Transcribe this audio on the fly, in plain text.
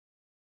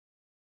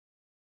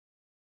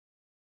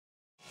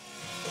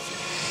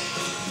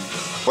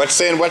wet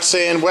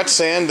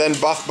sand, then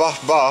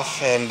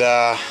buff, and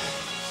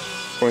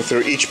going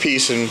through each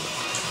piece and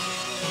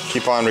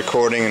keep on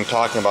recording and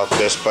talking about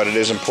this, but it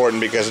is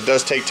important because it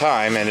does take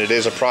time and it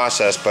is a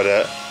process, but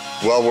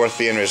well worth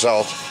the end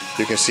result.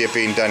 You can see it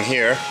being done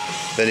here,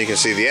 then you can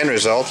see the end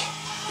result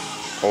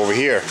over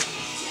here.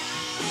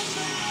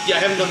 Yeah, I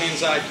haven't done the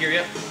inside here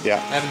yet. Yeah.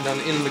 I haven't done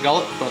in the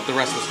gullet, but the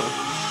rest is done.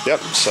 Yep,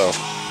 so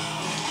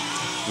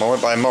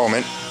moment by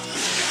moment,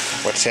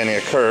 wet sanding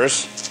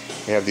occurs.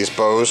 We have these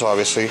bows,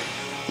 obviously.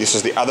 This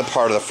is the other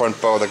part of the front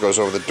bow that goes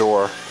over the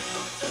door,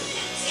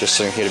 just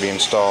sitting here to be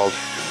installed.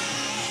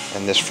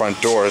 And this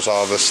front door is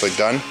obviously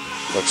done.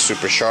 Looks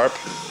super sharp.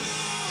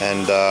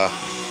 And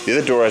the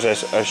other door,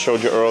 as I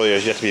showed you earlier,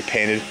 is yet to be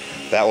painted.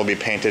 That will be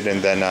painted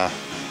and then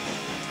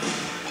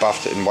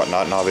buffed and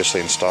whatnot, and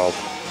obviously installed.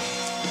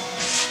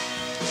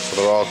 So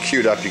they're all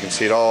queued up. You can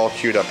see it all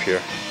queued up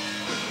here.